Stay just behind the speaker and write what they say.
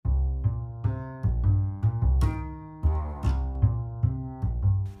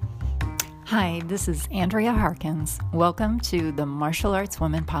Hi, this is Andrea Harkins. Welcome to the Martial Arts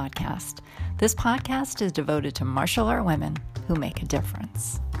Women Podcast. This podcast is devoted to martial art women who make a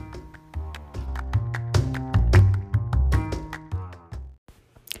difference.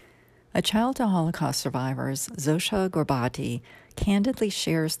 A child to Holocaust survivors, Zosia Gorbaty candidly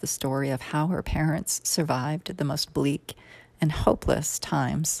shares the story of how her parents survived the most bleak and hopeless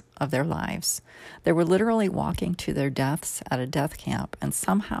times of their lives. They were literally walking to their deaths at a death camp and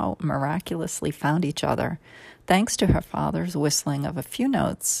somehow miraculously found each other thanks to her father's whistling of a few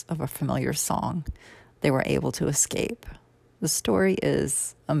notes of a familiar song. They were able to escape. The story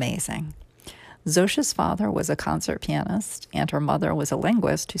is amazing. Zosia's father was a concert pianist, and her mother was a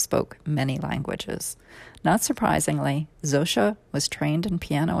linguist who spoke many languages. Not surprisingly, Zosia was trained in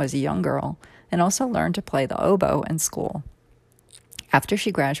piano as a young girl and also learned to play the oboe in school. After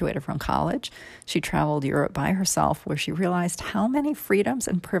she graduated from college, she traveled Europe by herself, where she realized how many freedoms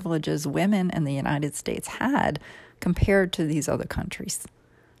and privileges women in the United States had compared to these other countries.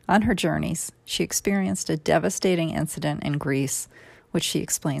 On her journeys, she experienced a devastating incident in Greece, which she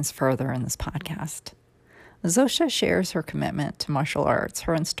explains further in this podcast. Zosia shares her commitment to martial arts,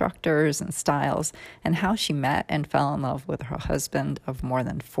 her instructors and styles, and how she met and fell in love with her husband of more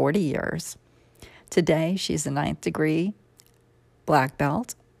than 40 years. Today, she's a 9th degree black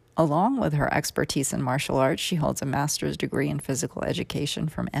belt. Along with her expertise in martial arts, she holds a master's degree in physical education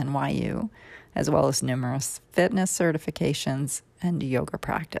from NYU, as well as numerous fitness certifications and yoga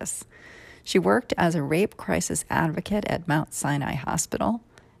practice. She worked as a rape crisis advocate at Mount Sinai Hospital,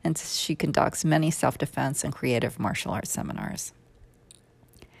 and she conducts many self-defense and creative martial arts seminars.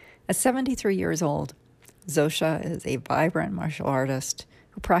 At 73 years old, Zosia is a vibrant martial artist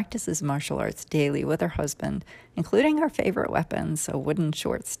who practices martial arts daily with her husband, including her favorite weapons, a wooden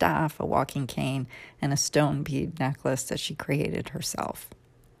short staff, a walking cane, and a stone bead necklace that she created herself.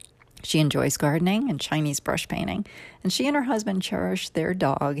 She enjoys gardening and Chinese brush painting, and she and her husband cherish their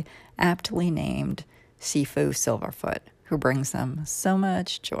dog, aptly named Sifu Silverfoot, who brings them so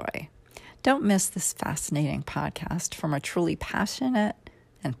much joy. Don't miss this fascinating podcast from a truly passionate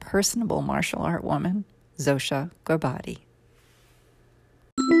and personable martial art woman, Zosia Gorbaty.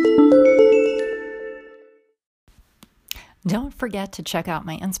 Don't forget to check out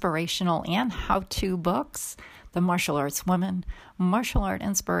my inspirational and how-to books, The Martial Arts Woman, Martial Art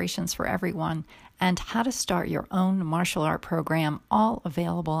Inspirations for Everyone, and How to Start Your Own Martial Art Program, all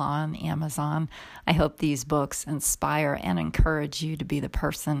available on Amazon. I hope these books inspire and encourage you to be the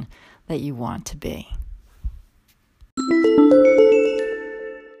person that you want to be.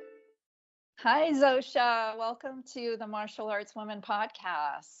 Hi, Zosia. Welcome to the Martial Arts Women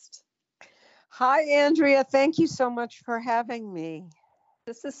Podcast. Hi, Andrea. Thank you so much for having me.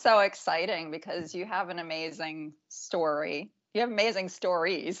 This is so exciting because you have an amazing story. You have amazing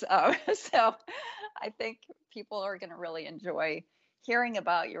stories. So I think people are going to really enjoy hearing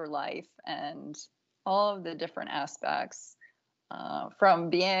about your life and all of the different aspects, from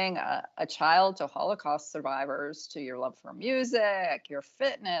being a child to Holocaust survivors, to your love for music, your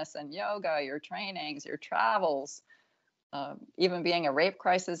fitness and yoga, your trainings, your travels, even being a rape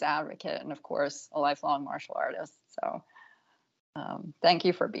crisis advocate, and of course, a lifelong martial artist. So thank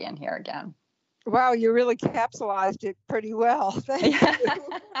you for being here again. Wow, you really capsulized it pretty well. Thank you.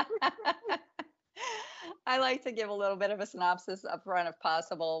 I like to give a little bit of a synopsis up front if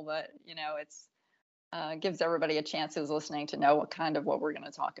possible, but it's gives everybody a chance who's listening to know what we're going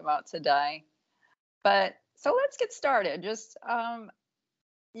to talk about today. But so let's get started. Just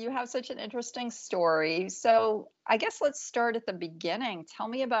you have such an interesting story. So I guess let's start at the beginning. Tell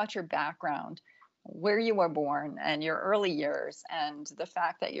me about your background, where you were born and your early years, and the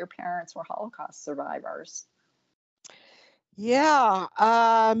fact that your parents were Holocaust survivors. Yeah,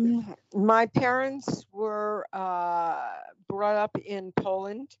 my parents were brought up in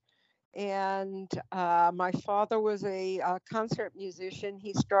Poland, and my father was a concert musician.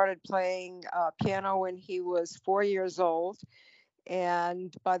 He started playing piano when he was 4 years old.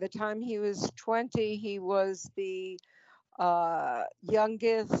 And by the time he was 20, he was the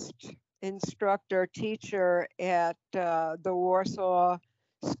youngest instructor teacher at the Warsaw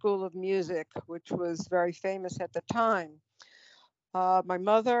School of Music, which was very famous at the time. My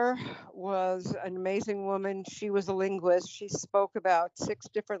mother was an amazing woman. She was a linguist. She spoke about 6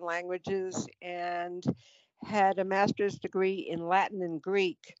 different languages and had a master's degree in Latin and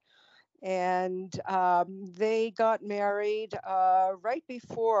Greek. And they got married right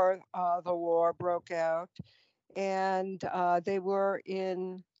before the war broke out, and they were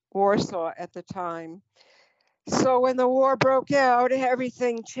in Warsaw at the time. So when the war broke out,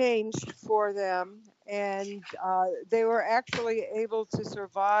 everything changed for them, and they were actually able to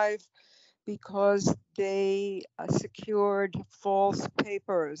survive because they secured false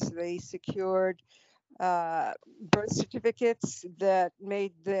papers. They secured birth certificates that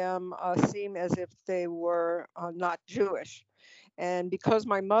made them seem as if they were not Jewish. And because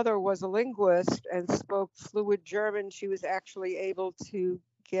my mother was a linguist and spoke fluent German, she was actually able to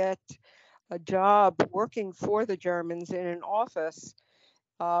get a job working for the Germans in an office,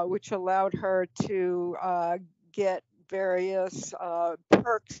 which allowed her to get various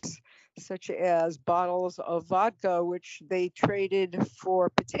perks, such as bottles of vodka, which they traded for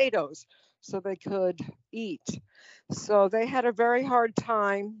potatoes so they could eat. So they had a very hard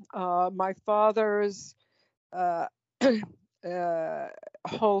time. My father's uh,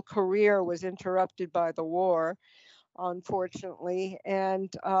 whole career was interrupted by the war, unfortunately,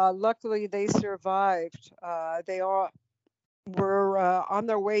 and luckily they survived. They all were on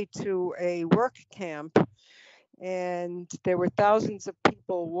their way to a work camp, and there were thousands of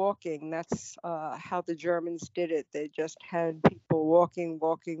people walking. That's how the Germans did it. They just had people walking,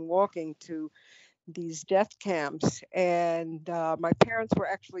 walking, walking to these death camps. And my parents were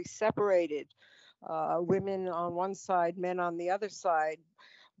actually separated, women on one side, men on the other side.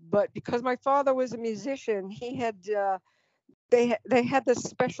 But because my father was a musician, he had they had this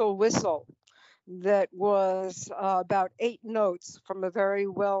special whistle that was about 8 notes from a very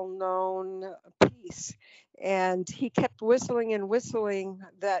well-known piece, and he kept whistling and whistling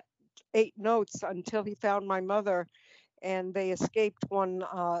that 8 notes until he found my mother, and they escaped one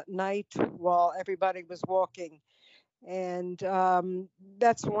night while everybody was walking. And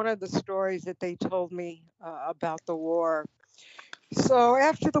that's one of the stories that they told me about the war. So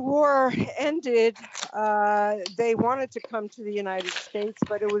after the war ended, they wanted to come to the United States,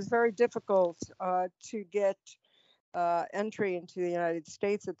 but it was very difficult to get entry into the United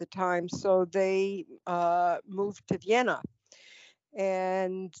States at the time. So they moved to Vienna,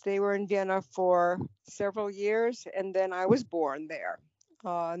 and they were in Vienna for several years, and then I was born there,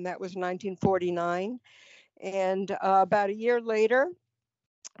 and that was 1949. And about a year later,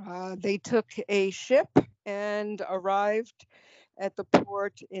 they took a ship and arrived at the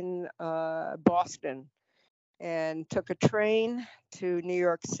port in Boston, and took a train to New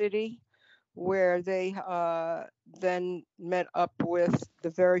York City, where they then met up with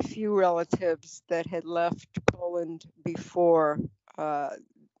the very few relatives that had left Poland before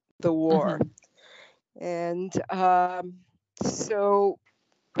the war. Mm-hmm. And so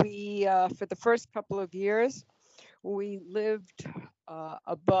we, for the first couple of years, we lived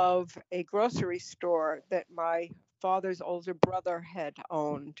above a grocery store that my father's older brother had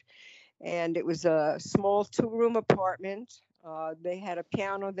owned. And it was a small 2-room apartment. They had a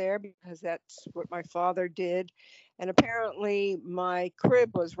piano there because that's what my father did. And apparently my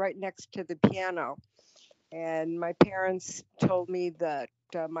crib was right next to the piano. And my parents told me that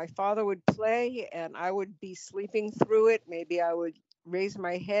my father would play and I would be sleeping through it. Maybe I would raise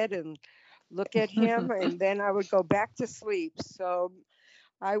my head and look at him, and then I would go back to sleep. So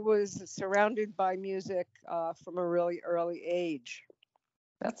I was surrounded by music from a really early age.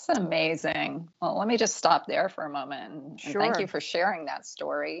 That's amazing. Well, let me just stop there for a moment. And Sure. Thank you for sharing that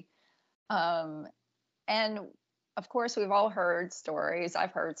story. And of course, we've all heard stories.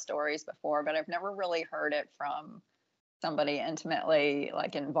 I've heard stories before, but I've never really heard it from somebody intimately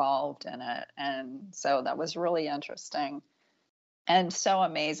involved in it. And so that was really interesting. And so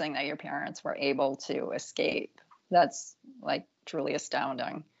amazing that your parents were able to escape. That's truly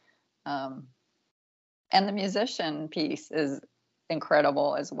astounding. And the musician piece is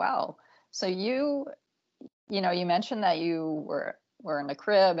incredible as well. So you mentioned that you were in the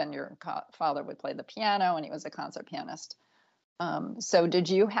crib and your father would play the piano and he was a concert pianist. So did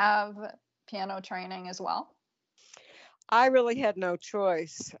you have piano training as well? I really had no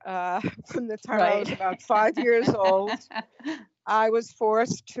choice. From the time I was about 5 years old, I was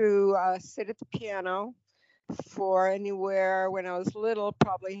forced to sit at the piano for anywhere, when I was little,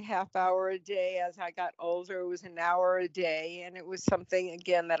 probably half hour a day. As I got older, it was an hour a day. And it was something,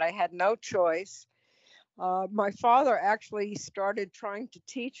 again, that I had no choice. My father actually started trying to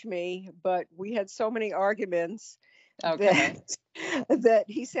teach me, but we had so many arguments that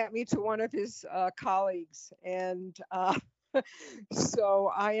he sent me to one of his colleagues. And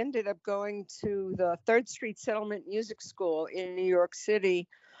so I ended up going to the 3rd Street Settlement Music School in New York City,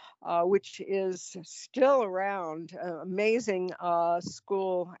 which is still around. Amazing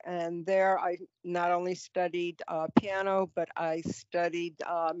school. And there I not only studied piano, but I studied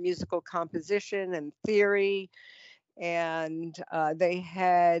musical composition and theory. And they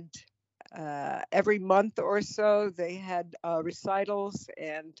had every month or so, they had recitals.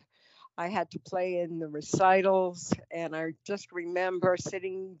 And I had to play in the recitals, and I just remember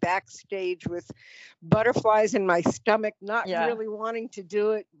sitting backstage with butterflies in my stomach, not Yeah. really wanting to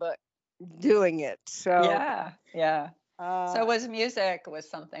do it, but doing it. So, Yeah. Yeah. So uh, was music was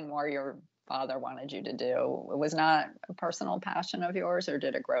something more your father wanted you to do? It was not a personal passion of yours, or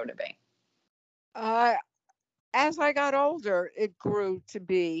did it grow to be? uh, as I got older, it grew to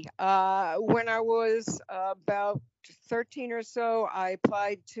be. When I was about 13 or so, I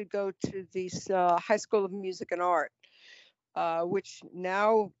applied to go to this High School of Music and Art, which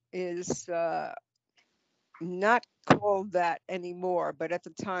now is not called that anymore, but at the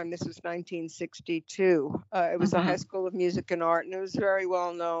time, this was 1962. It was a high Mm-hmm. school of music and art, and it was very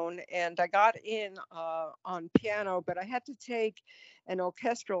well known. And I got in on piano, but I had to take an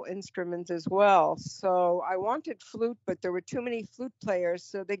orchestral instrument as well. So I wanted flute, but there were too many flute players,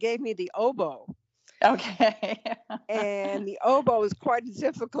 so they gave me the oboe. Okay. And the oboe is quite a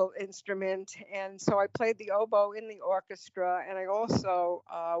difficult instrument, and so I played the oboe in the orchestra, and I also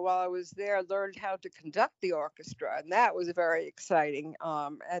while I was there learned how to conduct the orchestra, and that was very exciting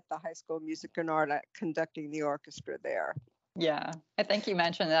at the High School of Music and Art, conducting the orchestra there. Yeah. I think you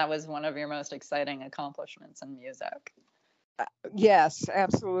mentioned that was one of your most exciting accomplishments in music. Yes,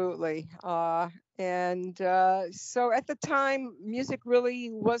 absolutely. And so at the time, music really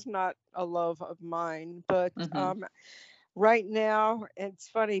was not a love of mine, but Mm-hmm. right now, it's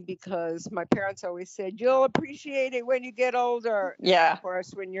funny because my parents always said, you'll appreciate it when you get older. And of Yeah.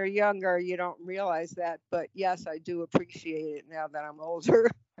 course, when you're younger, you don't realize that. But yes, I do appreciate it now that I'm older.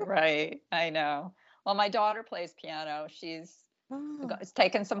 Right. I know. Well, my daughter plays piano. She's Oh,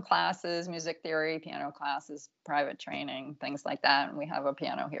 taken some classes, music theory, piano classes, private training, things like that. And we have a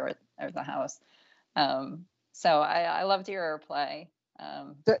piano here at the house. So I love to hear her play.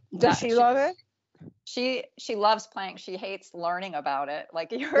 does Not she love it? she loves playing. She hates learning about it,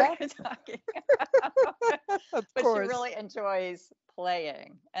 like you were Yeah, talking about. of But she course. really enjoys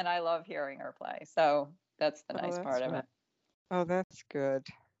playing, and I love hearing her play. So that's the Oh, nice that's part of nice. it. Oh, that's good.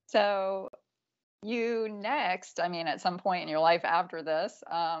 So you next, I mean, at some point in your life after this,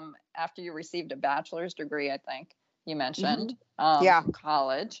 after you received a bachelor's degree, I think you mentioned, Hmm. Yeah. from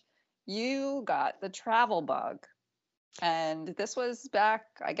college, you got the travel bug. And this was back,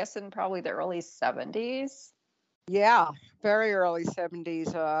 I guess, in probably the early 70s. Yeah, very early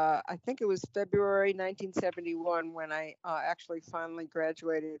 70s. I think it was February 1971 when I actually finally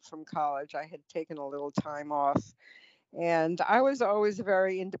graduated from college. I had taken a little time off, and I was always a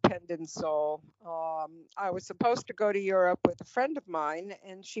very independent soul. I was supposed to go to Europe with a friend of mine,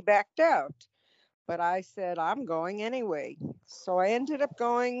 and she backed out. But I said, I'm going anyway. So I ended up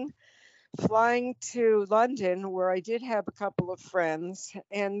flying to London, where I did have a couple of friends.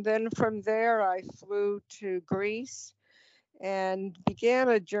 And then from there, I flew to Greece and began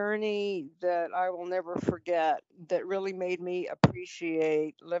a journey that I will never forget, that really made me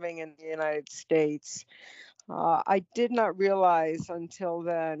appreciate living in the United States. I did not realize until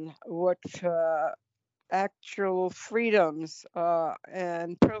then what actual freedoms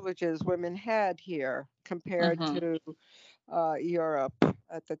and privileges women had here compared Mm-hmm. to Europe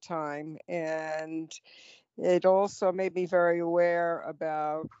at the time. And it also made me very aware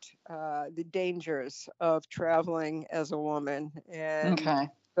about the dangers of traveling as a woman. And Okay.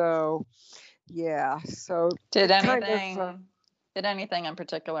 so, yeah, so Did it kind of, anything did anything in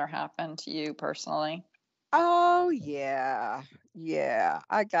particular happen to you personally? oh, yeah, yeah,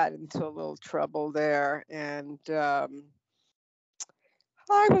 I got into a little trouble there. And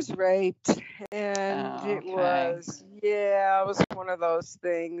I was raped, and it Okay. was, yeah, it was one of those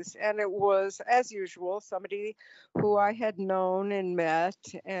things. And it was, as usual, somebody who I had known and met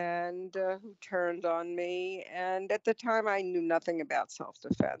and who turned on me. And at the time, I knew nothing about self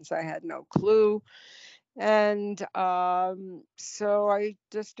defense, I had no clue. And so I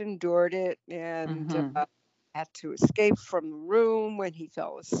just endured it and Mm-hmm. had to escape from the room when he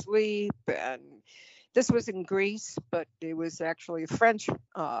fell asleep. And this was in Greece, but it was actually a French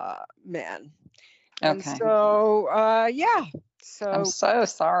man. And Okay. so, yeah, I'm so, so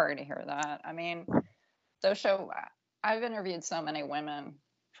sorry to hear that. I mean, Zosia, I've interviewed so many women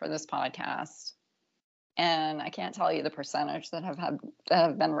for this podcast, and I can't tell you the percentage that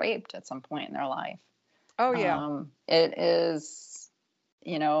have been raped at some point in their life. oh, yeah. It is,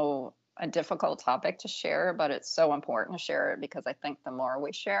 a difficult topic to share, but it's so important to share it because I think the more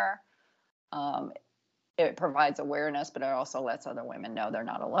we share, um, it provides awareness, but it also lets other women know they're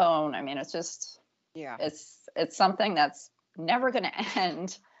not alone. I mean, Yeah. it's something that's never going to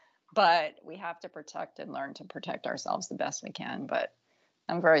end, but we have to protect and learn to protect ourselves the best we can. But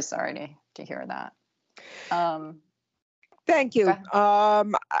I'm very sorry to hear that. Um, Thank you.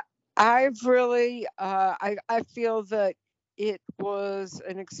 but I've really, I feel that it was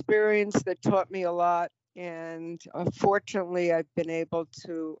an experience that taught me a lot. And fortunately, I've been able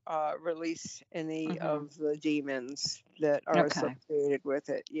to release any Mm-hmm. of the demons that are Okay. associated with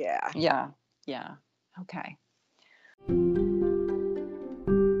it. Yeah. Yeah. Yeah. Okay.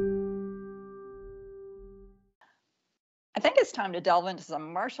 I think it's time to delve into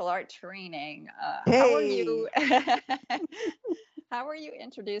some martial art training. How were Hey. you? How were you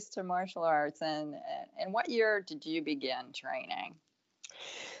introduced to martial arts, and what year did you begin training?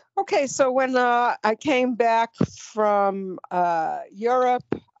 Okay, so when I came back from Europe,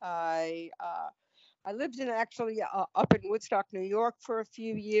 I lived in actually up in Woodstock, New York for a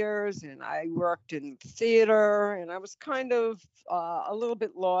few years, and I worked in theater, and I was kind of a little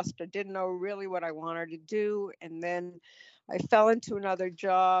bit lost. I didn't know really what I wanted to do, and then I fell into another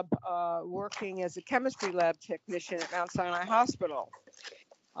job working as a chemistry lab technician at Mount Sinai Hospital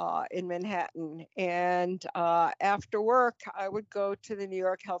in Manhattan. And after work, I would go to the New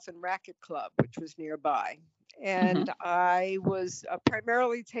York Health and Racket Club, which was nearby. Mm-hmm. And I was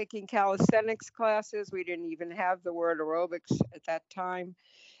primarily taking calisthenics classes. We didn't even have the word aerobics at that time.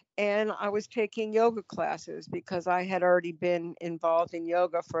 And I was taking yoga classes because I had already been involved in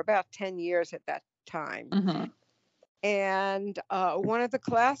yoga for about 10 years at that time. Mm-hmm. And one of the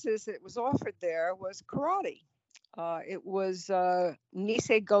classes that was offered there was karate. It was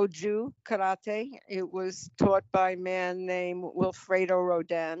Nisei Goju karate. It was taught by a man named Wilfredo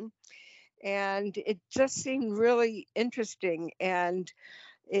Rodin. And it just seemed really interesting. And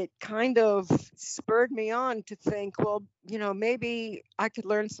it kind of spurred me on to think, well, maybe I could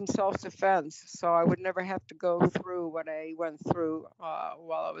learn some self-defense so I would never have to go through what I went through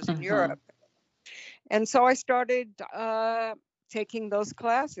while I was in Mm-hmm. Europe. And so I started taking those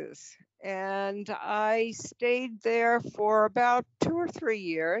classes. And I stayed there for about 2 or 3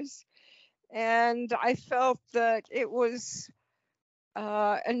 years. And I felt that it was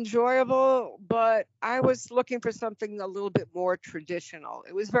enjoyable, but I was looking for something a little bit more traditional.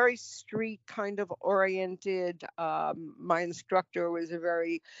 It was very street kind of oriented. My instructor was a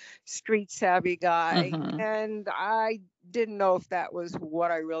very street savvy guy, Mm-hmm. and I didn't know if that was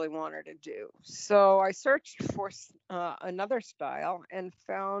what I really wanted to do. So I searched for another style and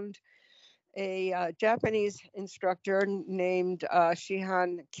found a Japanese instructor named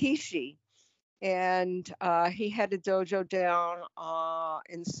Shihan Kishi, and he had a dojo down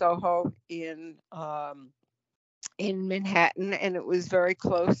in Soho in Manhattan, and it was very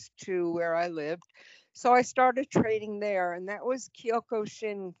close to where I lived. So I started training there, and that was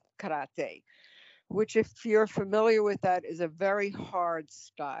Kyokushin Karate, which, if you're familiar with that, is a very hard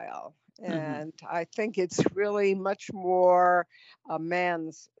style. Mm-hmm. And I think it's really much more a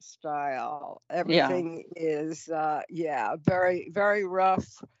man's style. Yeah. Everything is, yeah, very, very rough.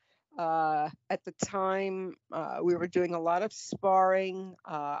 At the time, we were doing a lot of sparring.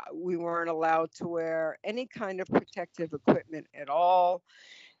 We weren't allowed to wear any kind of protective equipment at all.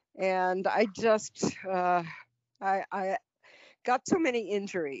 And I just, I got so many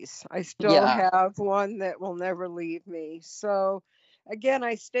injuries. I still Yeah. have one that will never leave me. So, again,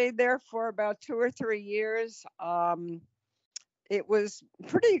 I stayed there for about 2 or 3 years. It was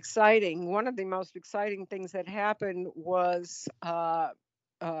pretty exciting. One of the most exciting things that happened was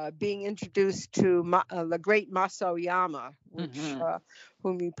being introduced to the great Maso Yama, which Mm-hmm.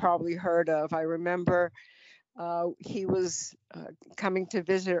 whom you probably heard of. I remember he was coming to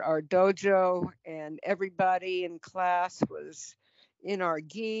visit our dojo, and everybody in class was in our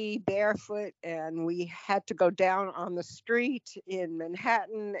gi, barefoot, and we had to go down on the street in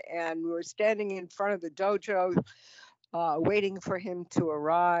Manhattan, and we were standing in front of the dojo waiting for him to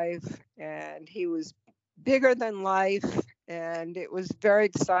arrive. And he was bigger than life, and it was very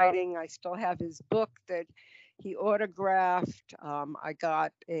exciting. I still have his book that he autographed. I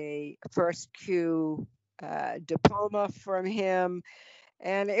got a first Q diploma from him,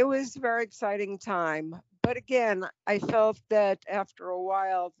 and it was a very exciting time. But again, I felt that after a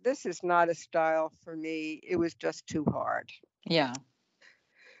while, this is not a style for me. It was just too hard. Yeah.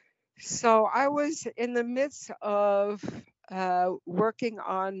 So I was in the midst of working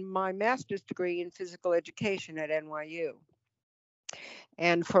on my master's degree in physical education at NYU.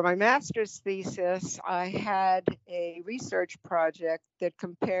 And for my master's thesis, I had a research project that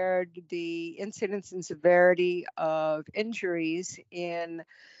compared the incidence and severity of injuries in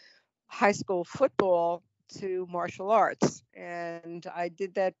high school football to martial arts. And I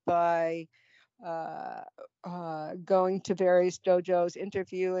did that by uh, going to various dojos,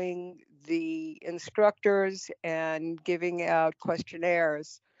 interviewing the instructors, and giving out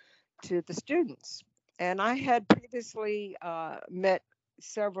questionnaires to the students. And I had previously met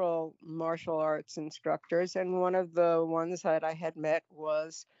several martial arts instructors, and one of the ones that I had met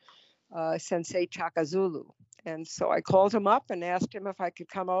was Sensei Chakazulu. And so I called him up and asked him if I could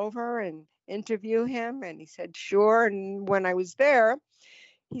come over and interview him, and he said sure. And when I was there,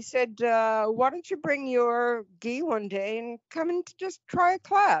 he said, why don't you bring your gi one day and come and just try a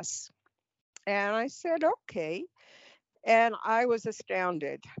class? And I said, okay. And I was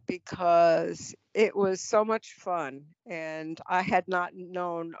astounded because it was so much fun. And I had not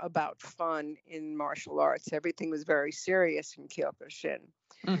known about fun in martial arts. Everything was very serious in Kyokushin.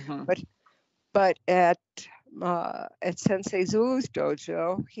 Mm-hmm. But at Sensei Zulu's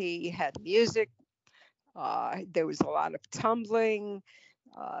dojo, he had music. There was a lot of tumbling.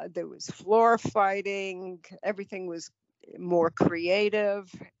 There was floor fighting. Everything was more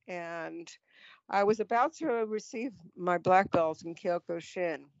creative. And I was about to receive my black belt in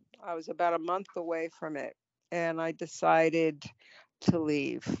Kyokushin. I was about a month away from it. And I decided to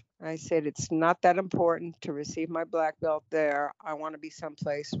leave. I said, it's not that important to receive my black belt there. I want to be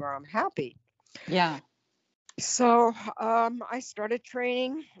someplace where I'm happy. Yeah. So I started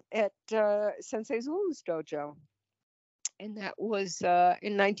training at Sensei Zulu's dojo. And that was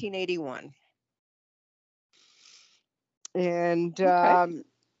in 1981. And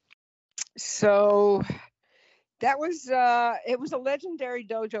so that was, it was a legendary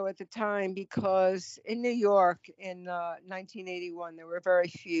dojo at the time because in New York in 1981, there were very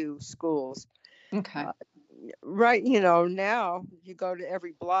few schools. Okay. Right, now you go to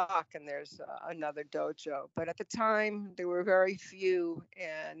every block and there's another dojo. But at the time, there were very few,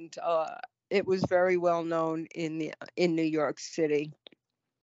 and it was very well known in New York City.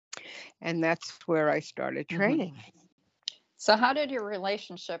 And that's where I started training. Mm-hmm. So how did your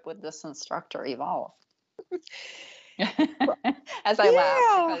relationship with this instructor evolve? As I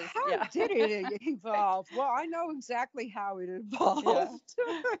laugh. Because, how did it evolve? Well, I know exactly how it evolved.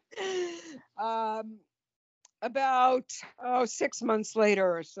 Yeah. About 6 months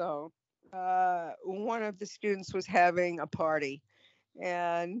later or so, one of the students was having a party,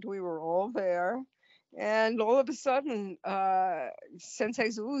 and we were all there. And all of a sudden, Sensei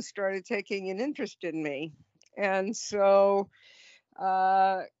Zulu started taking an interest in me. And so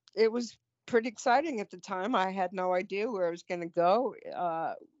it was pretty exciting at the time. I had no idea where I was going to go.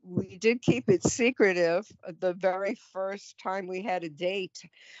 We did keep it secretive. The very first time we had a date,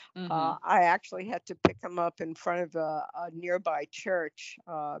 I actually had to pick him up in front of a nearby church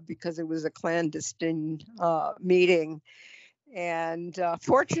because it was a clandestine meeting. And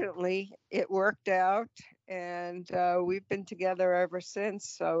fortunately, it worked out, and we've been together ever since.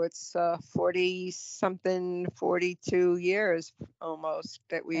 So it's 40-something, 42 years almost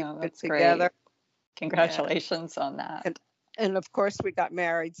that we've been together. Great. Congratulations on that. And of course, we got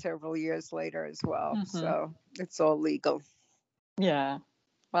married several years later as well. Mm-hmm. So it's all legal. Yeah.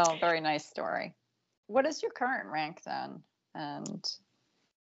 Well, very nice story. What is your current rank then? And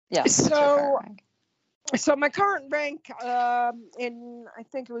what's your current rank? So my current rank in, I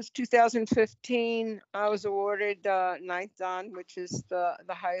think it was 2015, I was awarded ninth Dan, which is the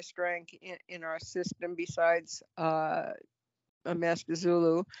highest rank in our system besides a Master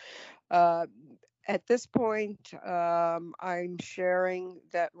Zulu. At this point, I'm sharing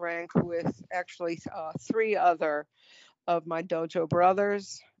that rank with actually 3 other of my dojo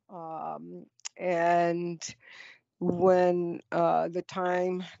brothers. And when the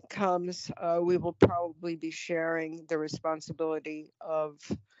time comes, we will probably be sharing the responsibility of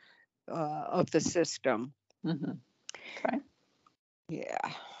the system. Mm-hmm. Okay.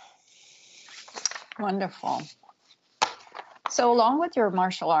 Yeah. Wonderful. So along with your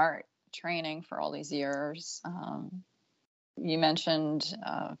martial art training for all these years, you mentioned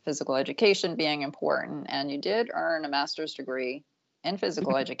physical education being important, and you did earn a master's degree in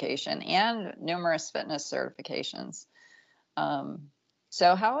physical education and numerous fitness certifications.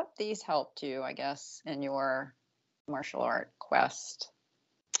 So how have these helped you, I guess, in your martial art quest?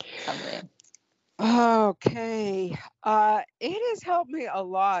 Okay. It has helped me a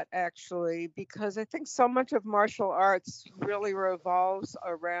lot, actually, because I think so much of martial arts really revolves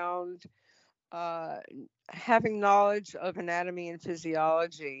around having knowledge of anatomy and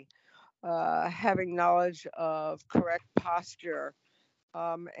physiology, having knowledge of correct posture.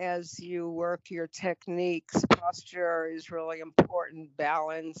 As you work your techniques, posture is really important,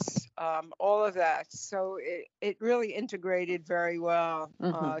 balance, all of that. So it really integrated very well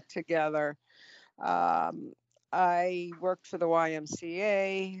together. I worked for the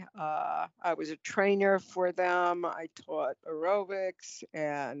YMCA. I was a trainer for them. I taught aerobics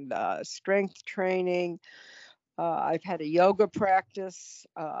and strength training. I've had a yoga practice.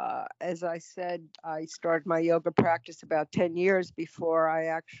 As I said, I started my yoga practice about 10 years before I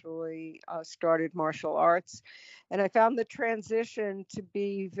actually started martial arts. And I found the transition to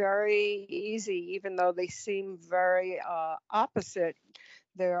be very easy, even though they seem very opposite.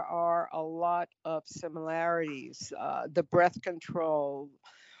 There are a lot of similarities. The breath control,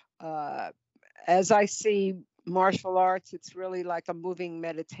 uh, as I see martial arts, it's really like a moving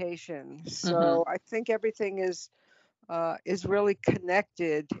meditation. Mm-hmm. So I think everything is really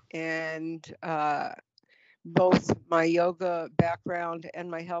connected, and both my yoga background and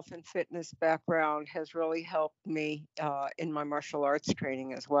my health and fitness background has really helped me in my martial arts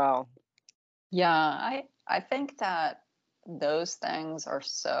training as well. Yeah, I think that those things are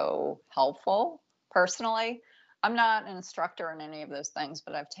so helpful personally. I'm not an instructor in any of those things,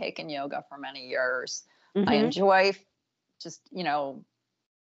 but I've taken yoga for many years. I Mm-hmm. enjoy just,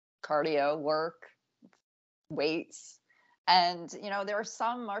 cardio work, weights. And, there are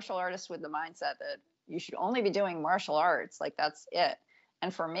some martial artists with the mindset that you should only be doing martial arts, like that's it.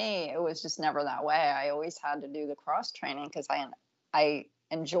 And for me, it was just never that way. I always had to do the cross training because I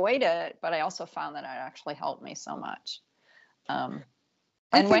enjoyed it, but I also found that it actually helped me so much. I And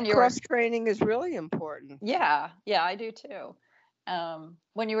when think you were, cross training is really important. yeah, I do too.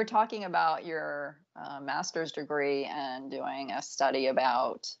 When you were talking about your master's degree and doing a study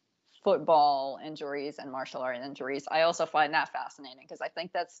about football injuries and martial art injuries, I also find that fascinating because I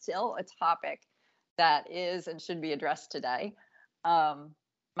think that's still a topic that is and should be addressed today. Um,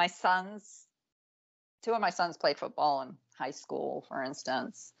 my sons, two of my sons played football in high school, for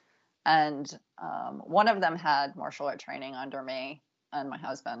instance, and one of them had martial art training under me and my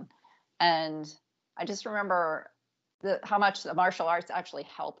husband, and I just remember how much the martial arts actually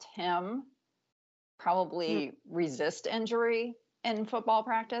helped him probably resist injury in football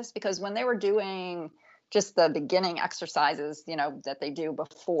practice, because when they were doing just the beginning exercises, that they do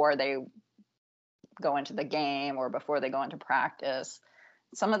before they go into the game or before they go into practice,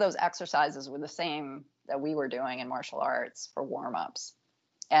 some of those exercises were the same that we were doing in martial arts for warm-ups.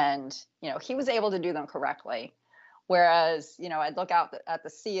 And, he was able to do them correctly. Whereas, I'd look out at the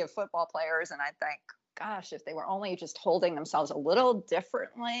sea of football players and I'd think, gosh, if they were only just holding themselves a little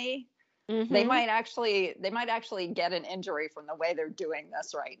differently, they Mm-hmm. might actually get an injury from the way they're doing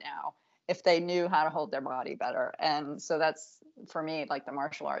this right now if they knew how to hold their body better. And so that's, for me, like the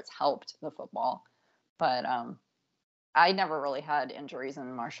martial arts helped the football. But I never really had injuries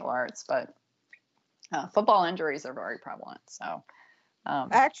in martial arts, but football injuries are very prevalent. So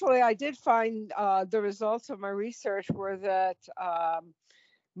Actually, I did find the results of my research were that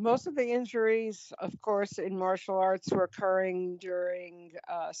most of the injuries, of course, in martial arts were occurring during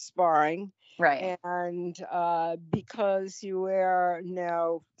sparring. right. And because you wear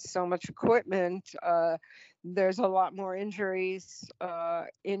now so much equipment, there's a lot more injuries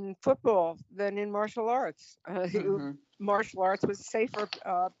in football than in martial arts. Mm-hmm. Martial arts was safer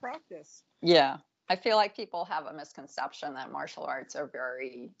practice. Yeah. I feel like people have a misconception that martial arts are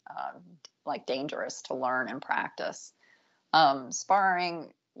very dangerous to learn and practice.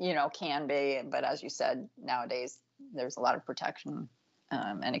 Sparring, can be, but as you said, nowadays there's a lot of protection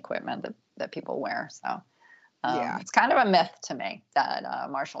and equipment that people wear. So Yeah. it's kind of a myth to me that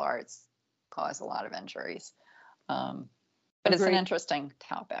martial arts cause a lot of injuries. But it's an Agreed. interesting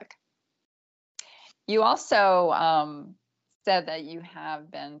topic. You also said that you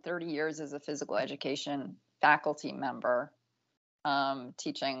have been 30 years as a physical education faculty member,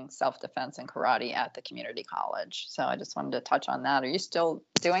 teaching self-defense and karate at the community college. So I just wanted to touch on that. Are you still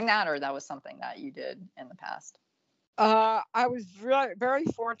doing that, or that was something that you did in the past? I was very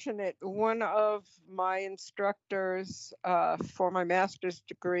fortunate. One of my instructors for my master's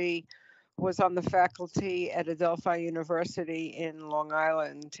degree was on the faculty at Adelphi University in Long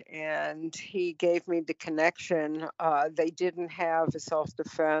Island, and he gave me the connection. They didn't have a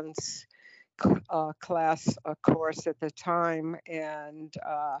self-defense class course at the time, and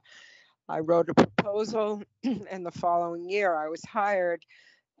I wrote a proposal, and the following year I was hired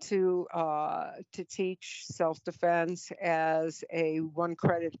to teach self-defense as a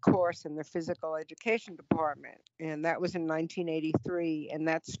one-credit course in the physical education department, and that was in 1983, and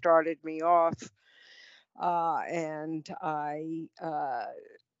that started me off. And I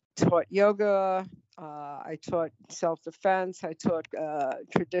taught yoga. I taught self-defense. I taught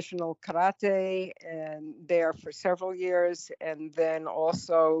traditional karate, and there for several years, and then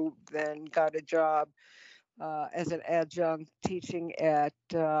got a job as an adjunct teaching at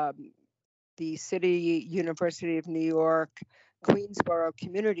the City University of New York, Queensborough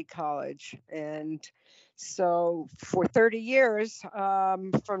Community College. And so for 30 years,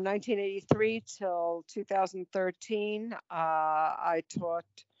 from 1983 till 2013, I taught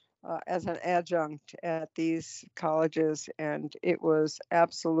as an adjunct at these colleges, and it was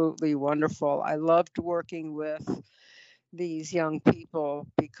absolutely wonderful. I loved working with these young people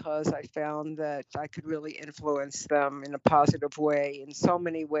because I found that I could really influence them in a positive way in so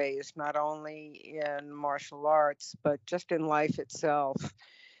many ways, not only in martial arts, but just in life itself.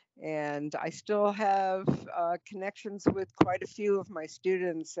 And I still have connections with quite a few of my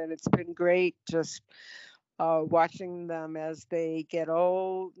students, and it's been great just watching them as they get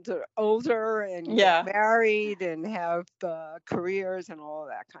older and get Yeah, married and have careers and all of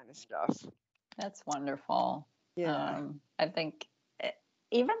that kind of stuff. that's wonderful. Yeah. I think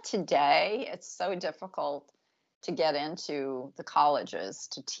even today, it's so difficult to get into the colleges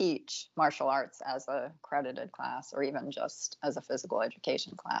to teach martial arts as a accredited class or even just as a physical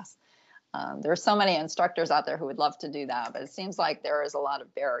education class. There are so many instructors out there who would love to do that, but it seems like there is a lot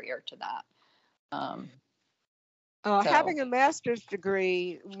of barrier to that. So, Having a master's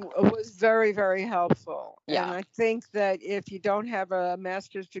degree was very, very helpful. And yeah. I think that if you don't have a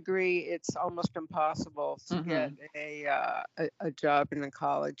master's degree, it's almost impossible to get a job in a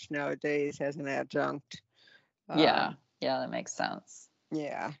college nowadays as an adjunct. Yeah, that makes sense.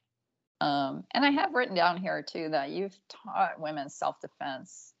 Yeah. And I have written down here too that you've taught women's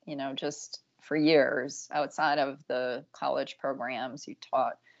self-defense, just for years outside of the college programs. You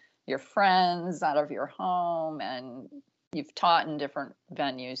taught your friends out of your home, and you've taught in different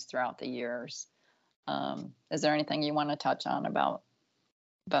venues throughout the years. Is there anything you want to touch on about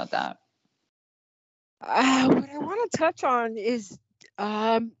that? What I want to touch on is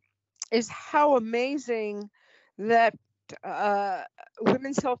how amazing that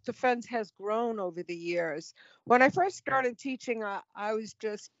women's self-defense has grown over the years. When I first started teaching, I was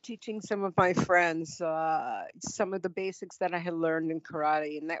just teaching some of my friends some of the basics that I had learned in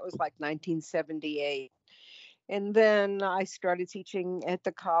karate, and that was like 1978. And then I started teaching at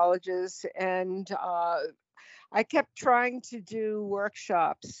the colleges, and I kept trying to do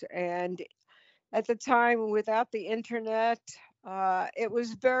workshops. And at the time, without the internet, it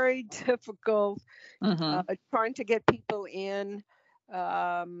was very difficult trying to get people in.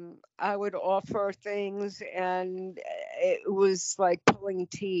 I would offer things, and it was like pulling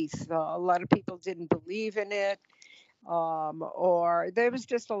teeth. A lot of people didn't believe in it, or there was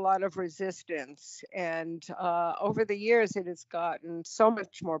just a lot of resistance. And over the years, it has gotten so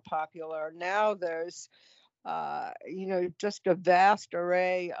much more popular. Now there's just a vast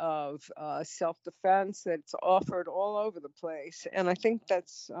array of self-defense that's offered all over the place. And I think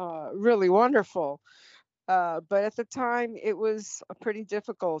that's really wonderful. But at the time, it was pretty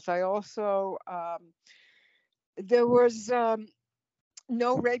difficult. I also, there was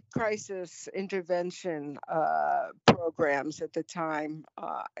no rape crisis intervention programs at the time.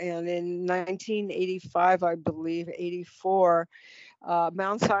 And in 1985, I believe, 84,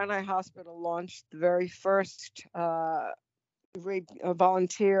 Mount Sinai Hospital launched the very first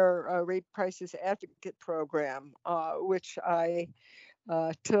volunteer rape crisis advocate program, which I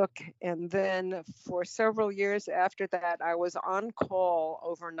took. And then for several years after that, I was on call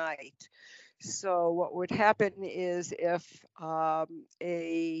overnight. So what would happen is if I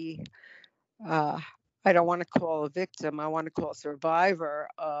don't want to call a victim, I want to call a survivor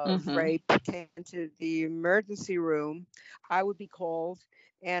of rape came into the emergency room, I would be called,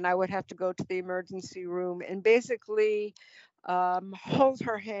 and I would have to go to the emergency room and basically hold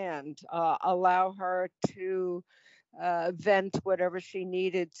her hand, allow her to vent whatever she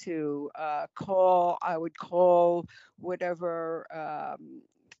needed to. I would call whatever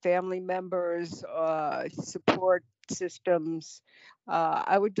family members, support systems.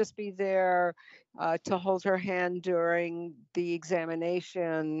 I would just be there to hold her hand during the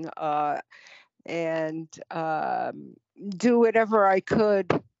examination and do whatever I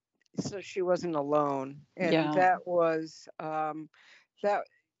could so she wasn't alone. And that was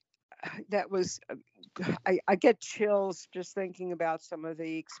that was I get chills just thinking about some of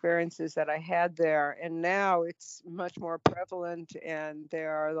the experiences that I had there. And now it's much more prevalent, and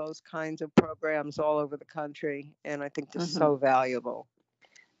there are those kinds of programs all over the country. And I think they're so valuable.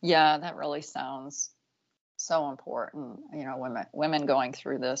 Yeah, that really sounds so important. Women going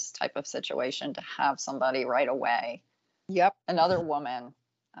through this type of situation, to have somebody right away. Yep. Another woman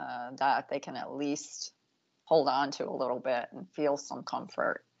that they can at least hold on to a little bit and feel some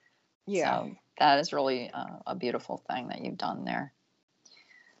comfort. Yeah. So that is really a beautiful thing that you've done there.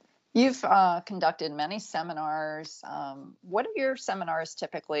 You've conducted many seminars. What are your seminars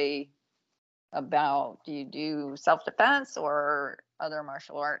typically about? Do you do self-defense or other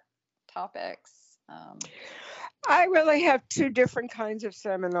martial art topics? I really have two different kinds of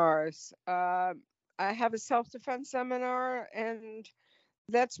seminars. I have a self-defense seminar, and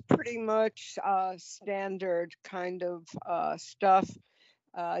that's pretty much standard kind of stuff.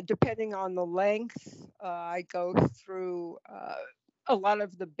 Depending on the length, I go through a lot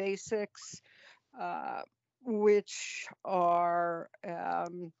of the basics, which are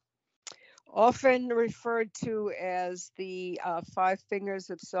often referred to as the five fingers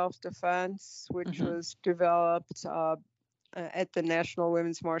of self-defense, which was developed at the National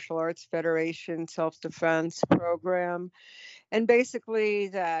Women's Martial Arts Federation self-defense program. And basically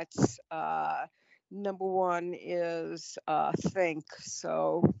that's number one is think.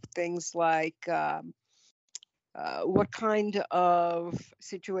 So things like what kind of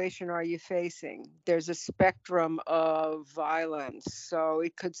situation are you facing? There's a spectrum of violence. So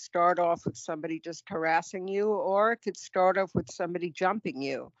it could start off with somebody just harassing you, or it could start off with somebody jumping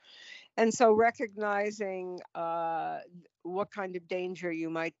you. And so recognizing what kind of danger you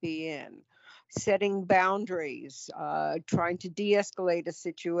might be in, setting boundaries, trying to de-escalate a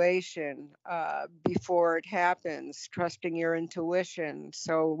situation before it happens, trusting your intuition.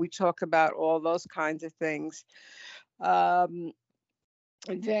 So we talk about all those kinds of things. Then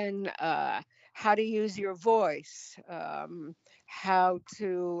how to use your voice, how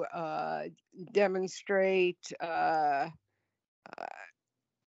to demonstrate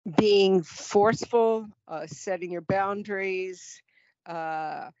being forceful, setting your boundaries,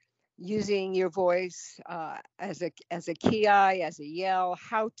 using your voice as a ki, as a yell,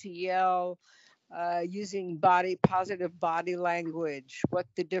 how to yell, using positive body language, what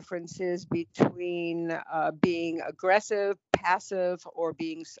the difference is between being aggressive, passive, or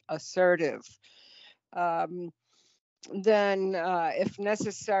being assertive. Then, if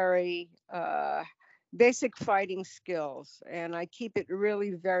necessary, basic fighting skills. And I keep it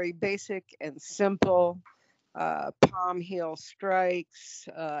really very basic and simple. Palm heel strikes,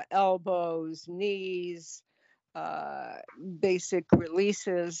 elbows, knees, basic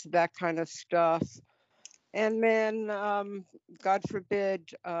releases, that kind of stuff. And then, God forbid,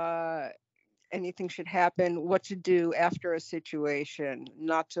 anything should happen, what to do after a situation,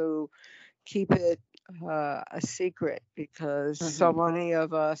 not to keep it a secret, because so many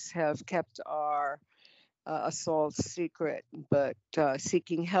of us have kept our assaults secret, but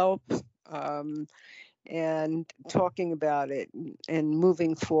seeking help and talking about it and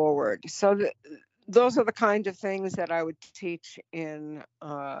moving forward. So those are the kind of things that I would teach in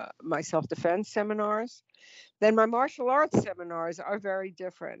my self-defense seminars. Then my martial arts seminars are very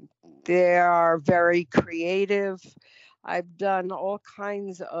different. They are very creative. I've done all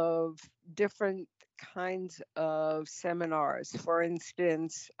kinds of different kinds of seminars. For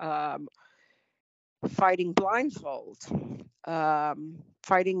instance, fighting blindfold,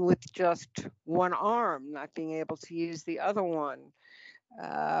 fighting with just one arm, not being able to use the other one,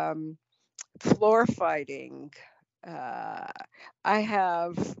 floor fighting. I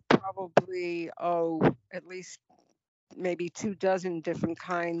have probably, at least maybe 24 different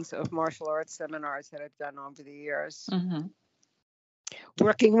kinds of martial arts seminars that I've done over the years.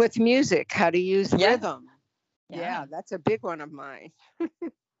 Working with music, how to use rhythm. Yeah, that's a big one of mine.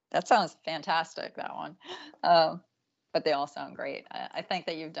 That sounds fantastic, that one. But they all sound great. I think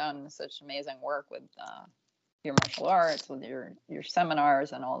that you've done such amazing work with your martial arts, with your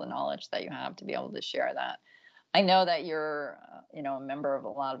seminars, and all the knowledge that you have to be able to share that. I know that you're, a member of a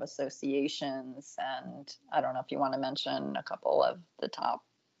lot of associations, and I don't know if you want to mention a couple of the top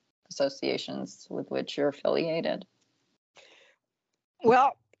associations with which you're affiliated.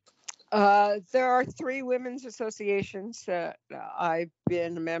 Well, there are 3 women's associations that I've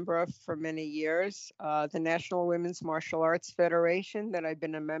been a member of for many years. The National Women's Martial Arts Federation, that I've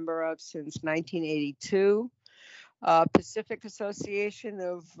been a member of since 1982. Pacific Association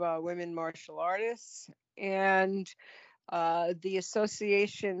of Women Martial Artists, and the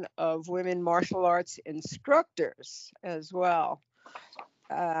Association of Women Martial Arts Instructors as well.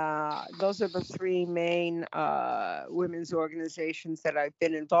 Those are the 3 main women's organizations that I've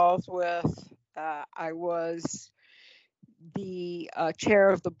been involved with. I was the chair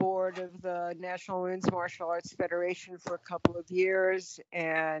of the board of the National Women's Martial Arts Federation for a couple of years,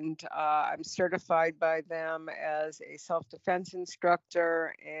 and I'm certified by them as a self-defense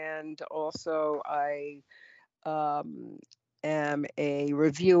instructor, and also I am a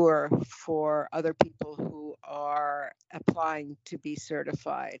reviewer for other people who are applying to be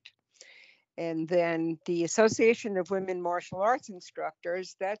certified. And then the Association of Women Martial Arts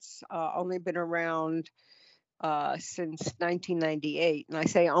Instructors, that's only been around since 1998. And I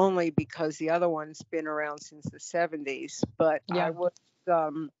say only because the other one's been around since the 70s. But I Yeah. was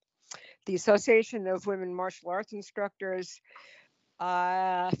the Association of Women Martial Arts Instructors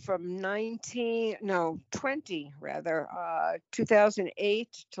from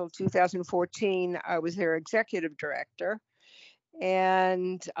 2008 till 2014. I was their executive director.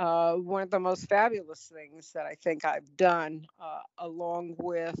 And one of the most fabulous things that I think I've done, along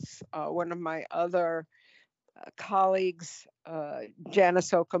with one of my other colleagues,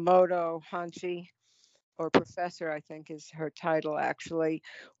 Janice Okamoto, Hanshi, or professor, I think is her title actually.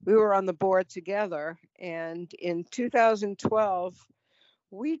 We were on the board together. And in 2012,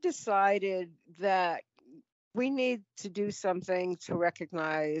 we decided that we need to do something to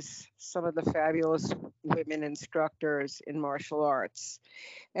recognize some of the fabulous women instructors in martial arts.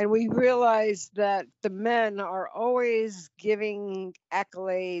 And we realized that the men are always giving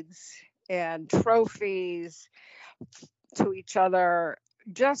accolades and trophies to each other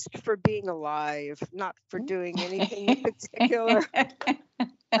just for being alive, not for doing anything in particular.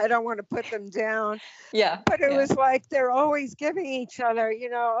 I don't want to put them down. Yeah. But it was like they're always giving each other,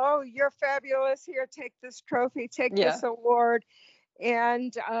 oh, you're fabulous. Here, take this trophy, take this award.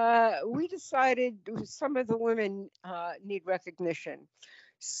 And we decided some of the women need recognition.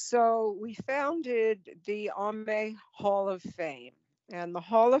 So we founded the Ame Hall of Fame. And the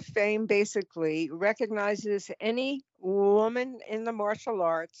Hall of Fame basically recognizes any woman in the martial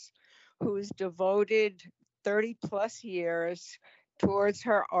arts who's devoted 30 plus years towards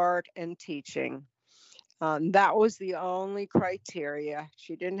her art and teaching. That was the only criteria.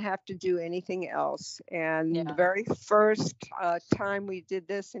 She didn't have to do anything else. And the very first time we did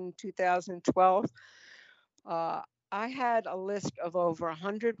this in 2012, I had a list of over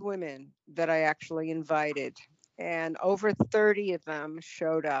 100 women that I actually invited, and over 30 of them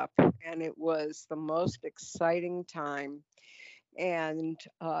showed up, and it was the most exciting time. And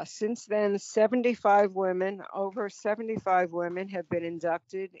since then, over 75 women have been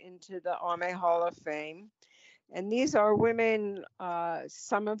inducted into the Ame Hall of Fame. And these are women,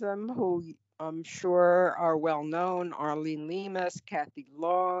 some of them who I'm sure are well known: Arlene Lemus, Kathy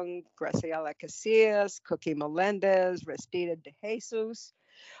Long, Graciela Casillas, Cookie Melendez, Restita de Jesus,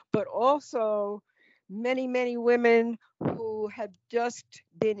 but also many, many women who have just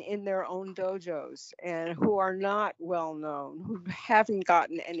been in their own dojos and who are not well known, who haven't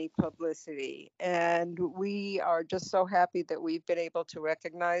gotten any publicity. And we are just so happy that we've been able to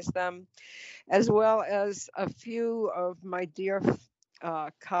recognize them, as well as a few of my dear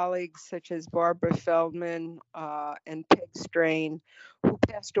colleagues such as Barbara Feldman and Peg Strain, who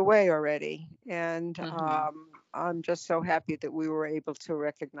passed away already. And I'm just so happy that we were able to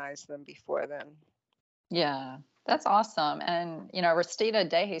recognize them before then. Yeah, that's awesome. And, Restita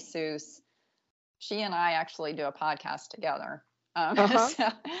de Jesus, she and I actually do a podcast together. So,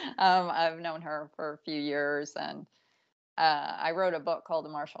 I've known her for a few years, and I wrote a book called The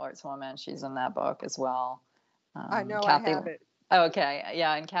Martial Arts Woman. She's in that book as well. I know, Kathy, I have it. Okay.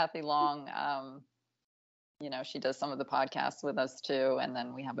 Yeah. And Kathy Long, she does some of the podcasts with us too. And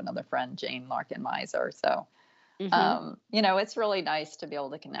then we have another friend, Jane Larkin Miser. So, it's really nice to be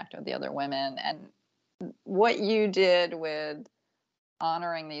able to connect with the other women. And what you did with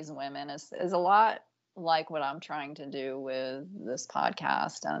honoring these women is a lot like what I'm trying to do with this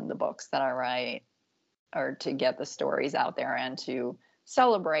podcast and the books that I write, or to get the stories out there and to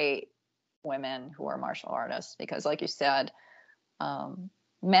celebrate women who are martial artists. Because like you said,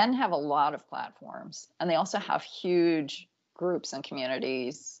 men have a lot of platforms, and they also have huge groups and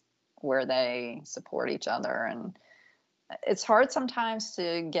communities where they support each other. And it's hard sometimes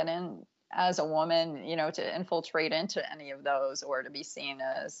to get in as a woman, to infiltrate into any of those, or to be seen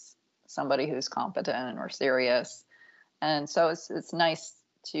as somebody who's competent or serious. And so it's nice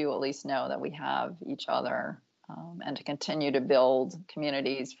to at least know that we have each other, and to continue to build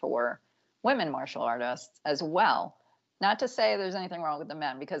communities for women martial artists as well. Not to say there's anything wrong with the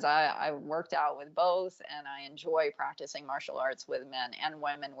men, because I worked out with both, and I enjoy practicing martial arts with men and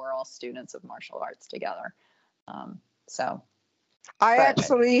women. We're all students of martial arts together. I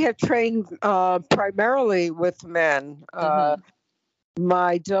actually have trained primarily with men.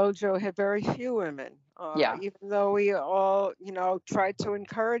 My dojo had very few women. Even though we all, tried to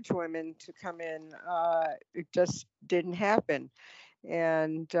encourage women to come in, it just didn't happen.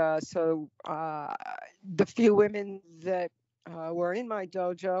 And so the few women that were in my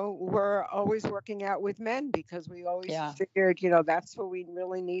dojo were always working out with men, because we always figured, that's what we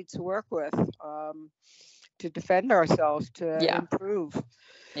really need to work with, to defend ourselves, to improve.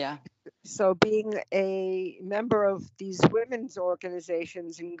 Yeah. So being a member of these women's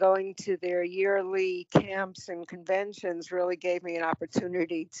organizations and going to their yearly camps and conventions really gave me an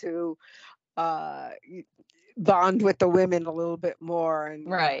opportunity to uh, bond with the women a little bit more, and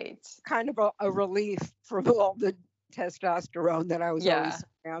Right. kind of a relief from all the testosterone that I was Yeah. always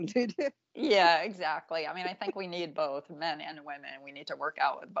surrounded. Yeah, exactly. I mean, I think we need both men and women. We need to work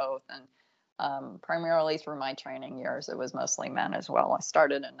out with both. And primarily through my training years, it was mostly men as well. I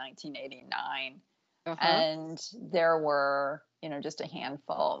started in 1989, Uh-huh. and there were, just a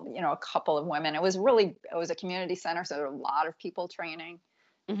handful, a couple of women. It was a community center, so there were a lot of people training,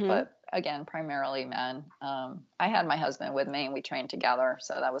 Hmm. but again, primarily men. I had my husband with me, and we trained together,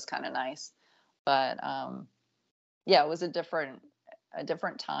 so that was kind of nice. But yeah, it was a different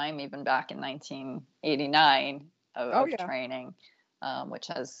time, even back in 1989, Oh of yeah, training, which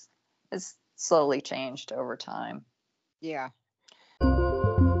has slowly changed over time. yeah.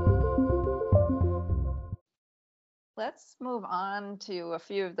 Let's move on to a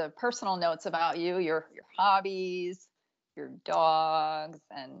few of the personal notes about you, your hobbies, your dogs,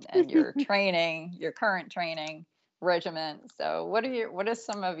 and your training, your current training regimen. So, what are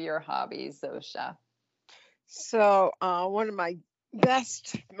some of your hobbies, Zosha? So one of my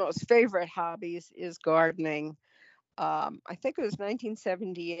best, most favorite hobbies is gardening. I think it was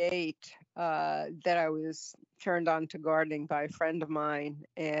 1978 that I was turned on to gardening by a friend of mine,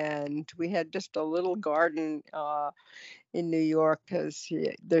 and we had just a little garden in New York because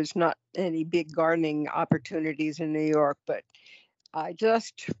there's not any big gardening opportunities in New York. But I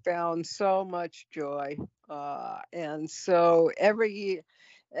just found so much joy, and so every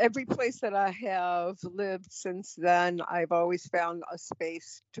place that I have lived since then, I've always found a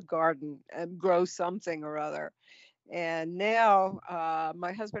space to garden and grow something or other. And now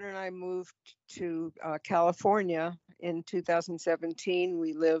my husband and I moved to California in 2017.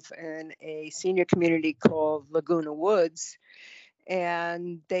 We live in a senior community called Laguna Woods,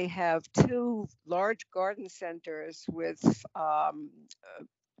 and they have two large garden centers with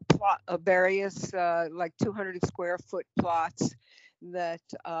various like 200 square foot plots that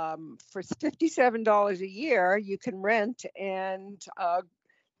for $57 a year you can rent, and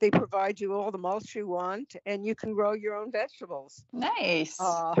they provide you all the mulch you want, and you can grow your own vegetables. Nice.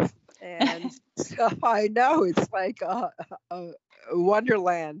 And so I know it's like a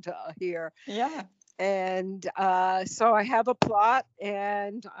wonderland here. Yeah. And so I have a plot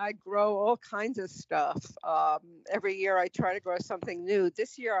and I grow all kinds of stuff. Every year I try to grow something new.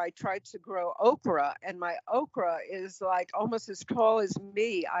 This year I tried to grow okra, and my okra is like almost as tall as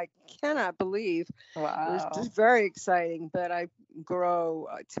me. I cannot believe. It was Wow. just very exciting. But I grow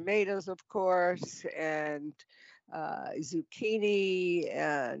tomatoes, of course, and zucchini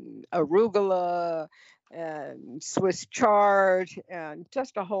and arugula and Swiss chard and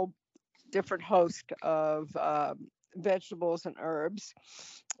just a whole different host of vegetables and herbs.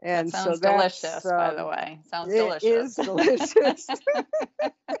 That And so sounds delicious, by the way. Sounds it is delicious. delicious.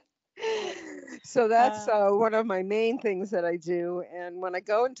 So that's uh, one of my main things that I do. And when I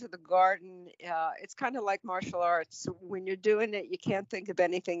go into the garden, it's kind of like martial arts. When you're doing it, you can't think of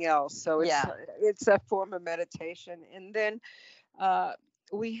anything else. So yeah. it's a form of meditation. And then uh,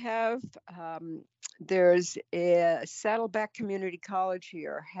 we have there's a Saddleback Community College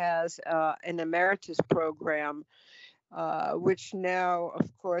here has an emeritus program, which now,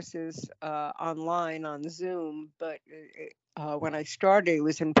 of course, is online on Zoom. But when I started, it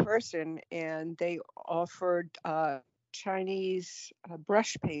was in person, and they offered Chinese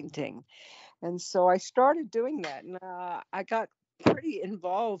brush painting. And so I started doing that, and I got pretty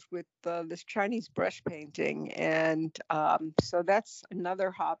involved with this Chinese brush painting, and so that's another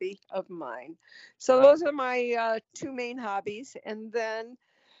hobby of mine. So those are my two main hobbies. And then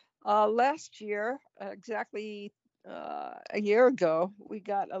last year, exactly a year ago, we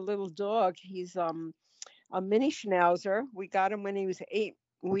got a little dog. He's a mini schnauzer. We got him when he was 8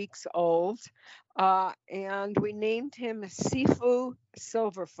 weeks old, and we named him Sifu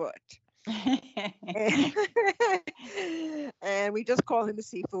Silverfoot. And we just call him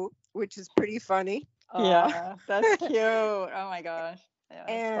Sifu, which is pretty funny. Yeah, that's cute. Oh my gosh. Yeah,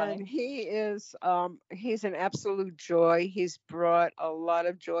 that's And funny. he's an absolute joy. He's brought a lot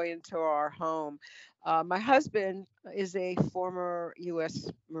of joy into our home. My husband is a former U.S.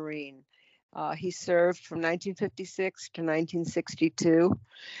 Marine. He served from 1956 to 1962,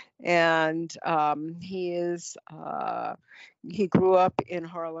 and he grew up in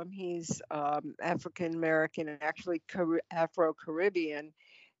Harlem. He's African American and actually Afro Caribbean,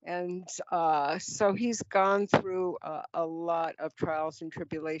 And so he's gone through a lot of trials and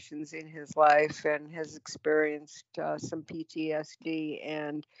tribulations in his life and has experienced some PTSD.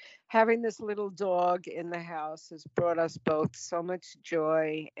 And having this little dog in the house has brought us both so much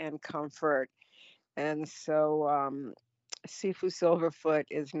joy and comfort. And so Sifu Silverfoot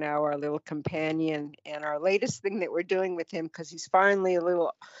is now our little companion. And our latest thing that we're doing with him, because he's finally a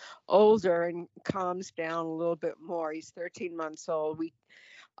little older and calms down a little bit more. He's 13 months old. We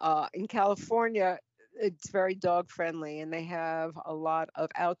in California, it's very dog friendly, and they have a lot of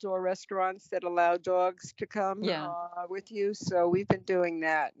outdoor restaurants that allow dogs to come Yeah, with you. So we've been doing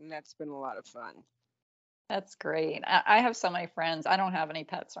that, and that's been a lot of fun. that's great. I have so many friends. I don't have any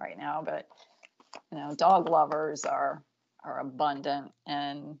pets right now, but dog lovers are abundant,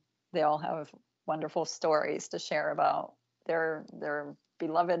 and they all have wonderful stories to share about their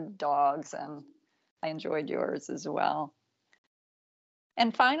beloved dogs, and I enjoyed yours as well.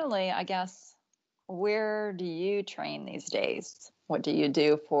 And finally, I guess, where do you train these days? What do you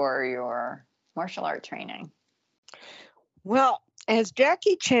do for your martial art training? Well, as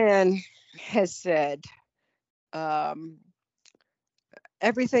Jackie Chan has said, um,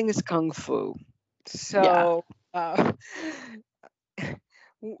 everything is kung fu. Yeah. So, uh,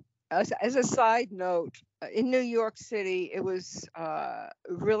 as a side note, in New York City, it was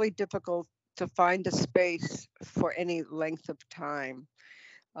really difficult to find a space for any length of time.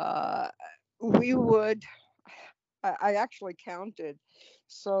 Uh, we would, I actually counted.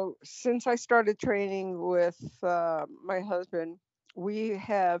 So since I started training with my husband, we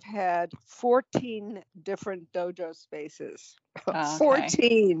have had 14 different dojo spaces. Okay.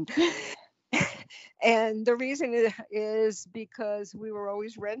 14. And the reason is because we were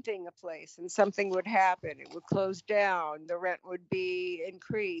always renting a place and something would happen. It would close down, the rent would be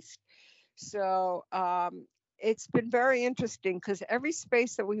increased. So it's been very interesting because every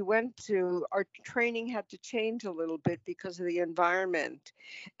space that we went to, our training had to change a little bit because of the environment.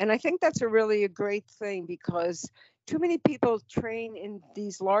 And I think that's a great thing because too many people train in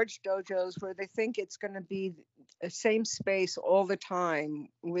these large dojos where they think it's going to be the same space all the time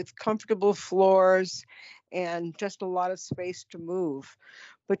with comfortable floors and just a lot of space to move.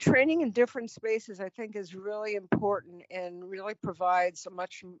 But training in different spaces, I think, is really important and really provides a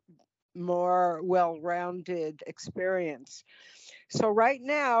much more well-rounded experience. So right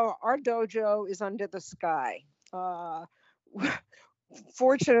now, our dojo is under the sky. Uh,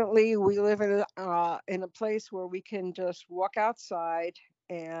 Fortunately, we live in a place where we can just walk outside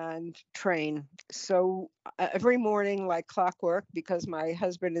and train. So every morning, like clockwork, because my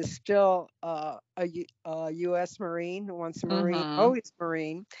husband is still a U.S. Marine, once a Marine, Mm-hmm. always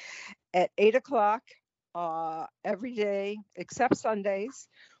Marine, at 8 o'clock every day, except Sundays,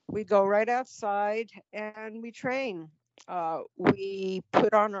 we go right outside and we train. We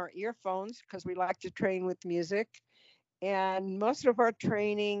put on our earphones because we like to train with music. And most of our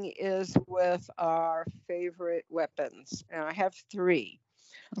training is with our favorite weapons. And I have three.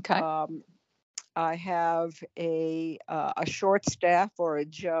 Okay. Um, I have a short staff or a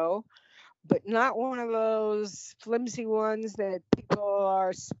Joe, but not one of those flimsy ones that people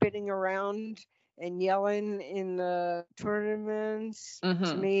are spinning around and yelling in the tournaments.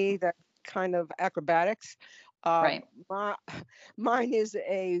 To Mm-hmm. me, that kind of acrobatics. Right. My, mine is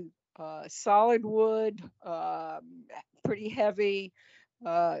a solid wood, pretty heavy,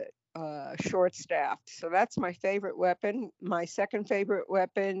 uh, short staff. So that's my favorite weapon. My second favorite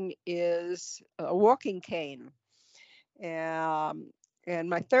weapon is a walking cane. Um, and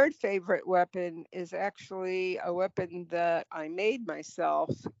my third favorite weapon is actually a weapon that I made myself.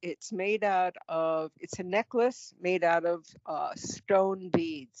 It's a necklace made out of stone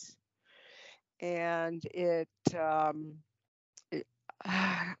beads. And it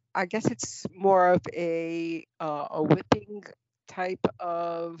I guess it's more of a whipping type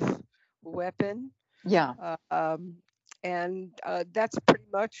of weapon. Yeah. Uh, um, and that's pretty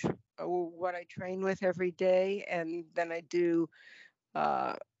much what I train with every day. And then I do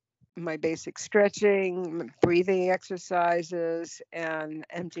uh, my basic stretching, breathing exercises, and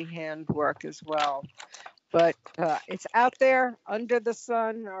empty hand work as well. But it's out there under the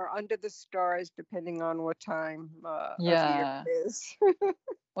sun or under the stars, depending on what time of year Yeah. it is.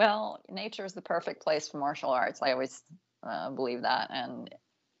 Well, nature is the perfect place for martial arts. I always believe that. And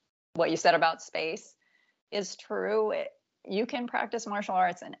what you said about space is true. You can practice martial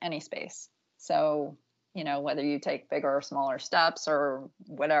arts in any space. So, whether you take bigger or smaller steps or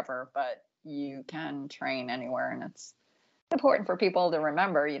whatever, but you can train anywhere. And it's important for people to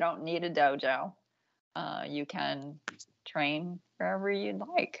remember you don't need a dojo. You can train wherever you'd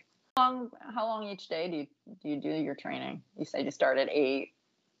like. How long each day do you do your training? You said you start at 8.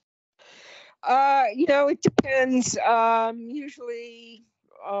 It depends. Usually,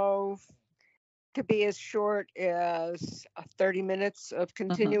 oh, could be as short as 30 minutes of Hmm.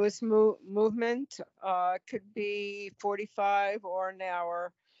 continuous movement. Could be 45 or an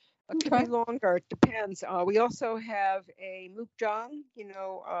hour. It could Okay. be longer. It depends. We also have a mukjang,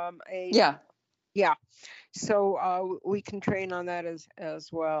 Yeah. yeah. So we can train on that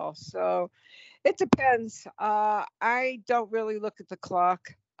as well. So it depends. I don't really look at the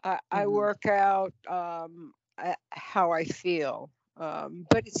clock. I Hmm. work out how I feel,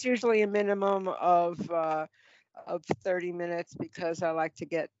 but it's usually a minimum of 30 minutes because I like to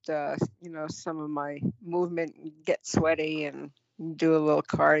get some of my movement, get sweaty, and do a little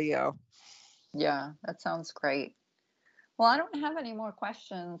cardio. Yeah, that sounds great. Well, I don't have any more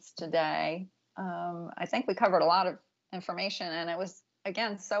questions today. I think we covered a lot of information, and it was,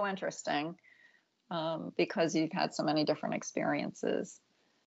 again, so interesting because you've had so many different experiences.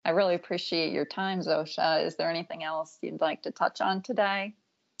 I really appreciate your time, Zosha. Is there anything else you'd like to touch on today?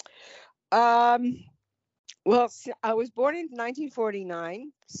 Um, well, I was born in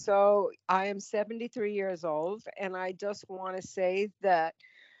 1949, so I am 73 years old, and I just want to say that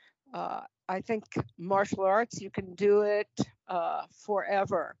I think martial arts, you can do it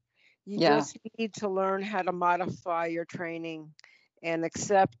forever. You Yeah. just need to learn how to modify your training and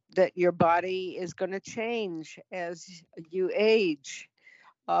accept that your body is going to change as you age.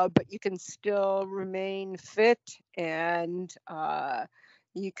 But you can still remain fit, and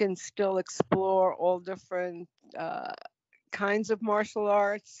you can still explore all different uh, kinds of martial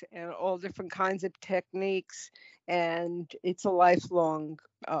arts and all different kinds of techniques, and it's a lifelong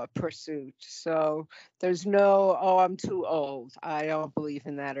pursuit. So there's no, oh, I'm too old. I don't believe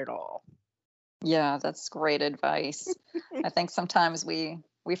in that at all. Yeah, that's great advice. I think sometimes we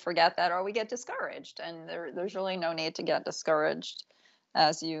forget that or we get discouraged, and there's really no need to get discouraged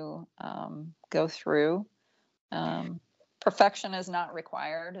as you go through. Um, Perfection is not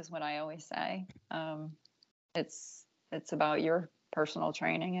required, is what I always say. It's about your personal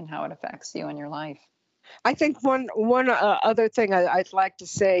training and how it affects you in your life. I think one other thing I'd like to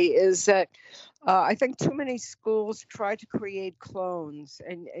say is that I think too many schools try to create clones,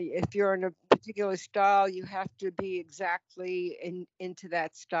 and if you're in a particular style, you have to be exactly into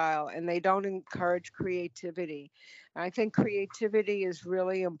that style, and they don't encourage creativity. And I think creativity is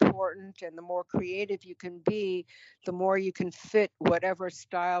really important, and the more creative you can be, the more you can fit whatever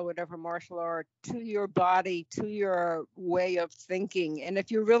style, whatever martial art to your body, to your way of thinking. And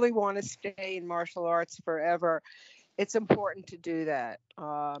if you really want to stay in martial arts forever, it's important to do that.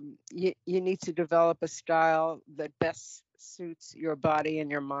 You need to develop a style that best suits your body and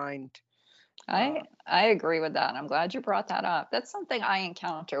your mind. I agree with that. I'm glad you brought that up. That's something I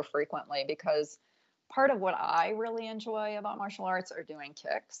encounter frequently because part of what I really enjoy about martial arts are doing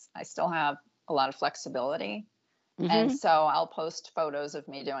kicks. I still have a lot of flexibility. And Hmm. so I'll post photos of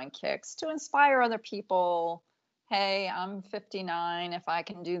me doing kicks to inspire other people. Hey, I'm 59. If I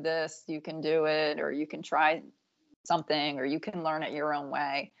can do this, you can do it, or you can try something, or you can learn it your own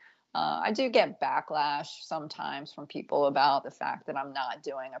way. I do get backlash sometimes from people about the fact that I'm not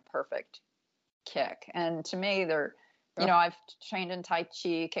doing a perfect kick. And to me, I've trained in Tai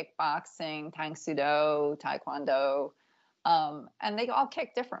Chi, kickboxing, Tang Sudo, Taekwondo, and they all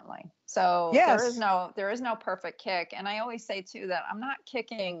kick differently. So Yes. there is no perfect kick. And I always say too that I'm not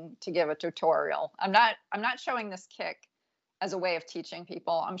kicking to give a tutorial. I'm not showing this kick as a way of teaching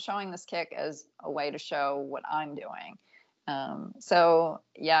people. I'm showing this kick as a way to show what I'm doing. So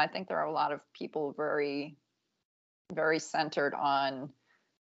yeah, I think there are a lot of people very, very centered on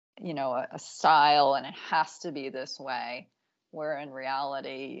a style and it has to be this way, where in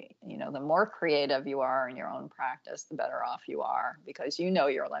reality, the more creative you are in your own practice, the better off you are because you know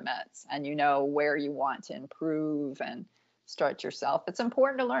your limits and you know where you want to improve and stretch yourself. It's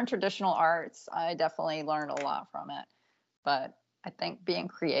important to learn traditional arts. I definitely learned a lot from it, but I think being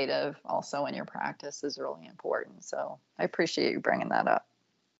creative also in your practice is really important. So I appreciate you bringing that up.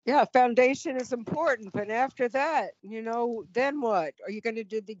 Yeah, foundation is important, but after that, then what? Are you going to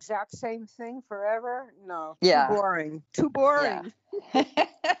do the exact same thing forever? No, too Yeah. boring. Too Yeah. boring.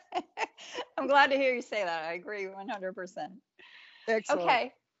 I'm glad to hear you say that. I agree 100%. Excellent.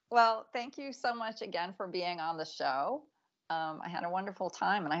 Okay. Well, thank you so much again for being on the show. I had a wonderful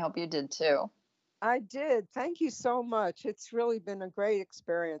time and I hope you did too. I did. Thank you so much. It's really been a great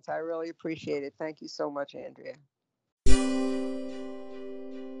experience. I really appreciate it. Thank you so much, Andrea.